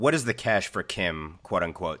What is the Cash for Kim, quote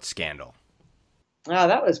unquote, scandal? Oh,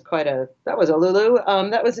 that was a Lulu.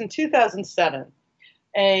 That was in 2007.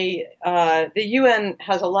 The UN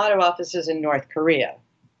has a lot of offices in North Korea,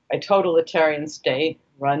 a totalitarian state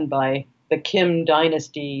run by the Kim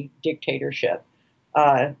dynasty dictatorship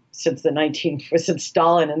since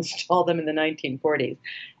Stalin installed them in the 1940s,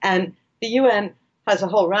 and the UN has a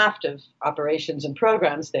whole raft of operations and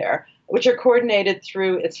programs there, which are coordinated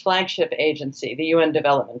through its flagship agency, the UN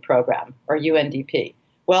Development Program, or UNDP.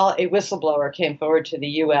 Well, a whistleblower came forward to the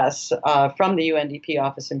U.S. From the UNDP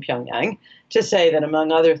office in Pyongyang to say that,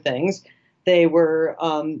 among other things, the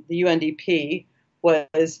UNDP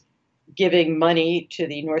was giving money to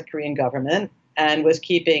the North Korean government and was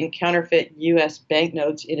keeping counterfeit U.S.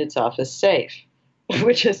 banknotes in its office safe,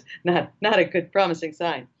 which is not a good, promising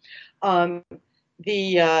sign.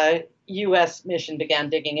 The U.S. mission began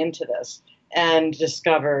digging into this and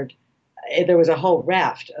discovered there was a whole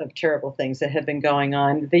raft of terrible things that had been going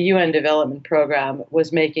on. The UN Development Program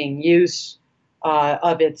was making use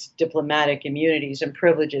of its diplomatic immunities and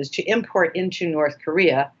privileges to import into North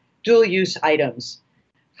Korea dual-use items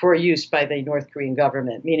for use by the North Korean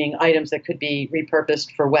government, meaning items that could be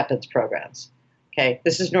repurposed for weapons programs. Okay,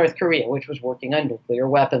 this is North Korea, which was working on nuclear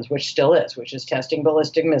weapons, which still is, which is testing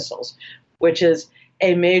ballistic missiles, which is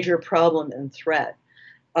a major problem and threat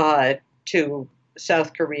to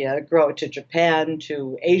South Korea, grow to Japan,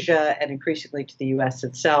 to Asia, and increasingly to the U.S.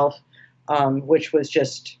 itself, which was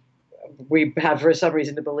just, we have for some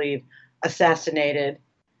reason to believe, assassinated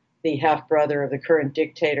the half-brother of the current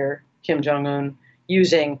dictator, Kim Jong-un,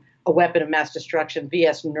 using a weapon of mass destruction,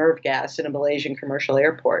 VS nerve gas, in a Malaysian commercial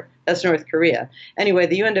airport. That's North Korea. Anyway,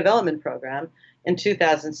 the UN Development Program in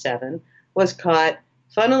 2007 was caught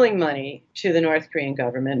funneling money to the North Korean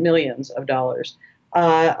government, millions of dollars,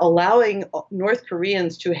 allowing North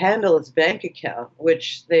Koreans to handle its bank account,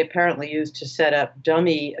 which they apparently used to set up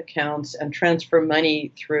dummy accounts and transfer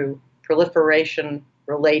money through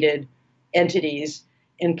proliferation-related entities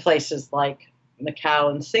in places like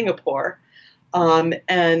Macau and Singapore,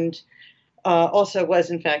 and also was,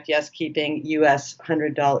 in fact, yes, keeping U.S.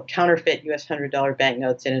 $100 counterfeit U.S. $100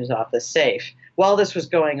 banknotes in his office safe. While this was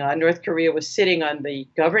going on, North Korea was sitting on the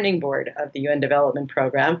governing board of the UN Development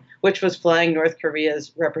Program, which was flying North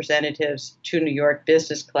Korea's representatives to New York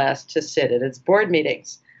business class to sit at its board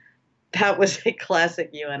meetings. That was a classic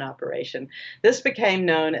UN operation. This became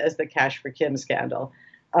known as the Cash for Kim scandal.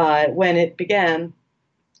 When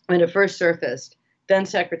it first surfaced, then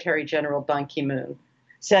Secretary General Ban Ki-moon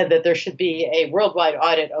said that there should be a worldwide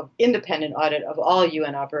independent audit of all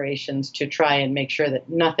UN operations to try and make sure that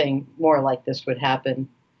nothing more like this would happen.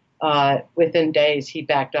 Within days, he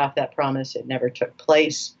backed off that promise. It never took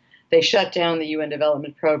place. They shut down the UN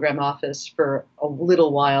Development Program office for a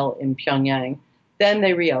little while in Pyongyang. Then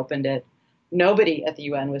they reopened it. Nobody at the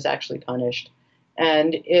UN was actually punished.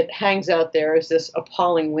 And it hangs out there as this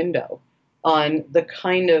appalling window on the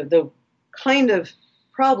kind of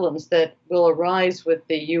problems that will arise with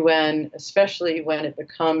the UN, especially when it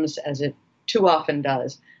becomes, as it too often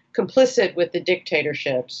does, complicit with the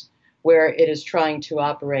dictatorships where it is trying to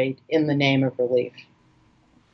operate in the name of relief.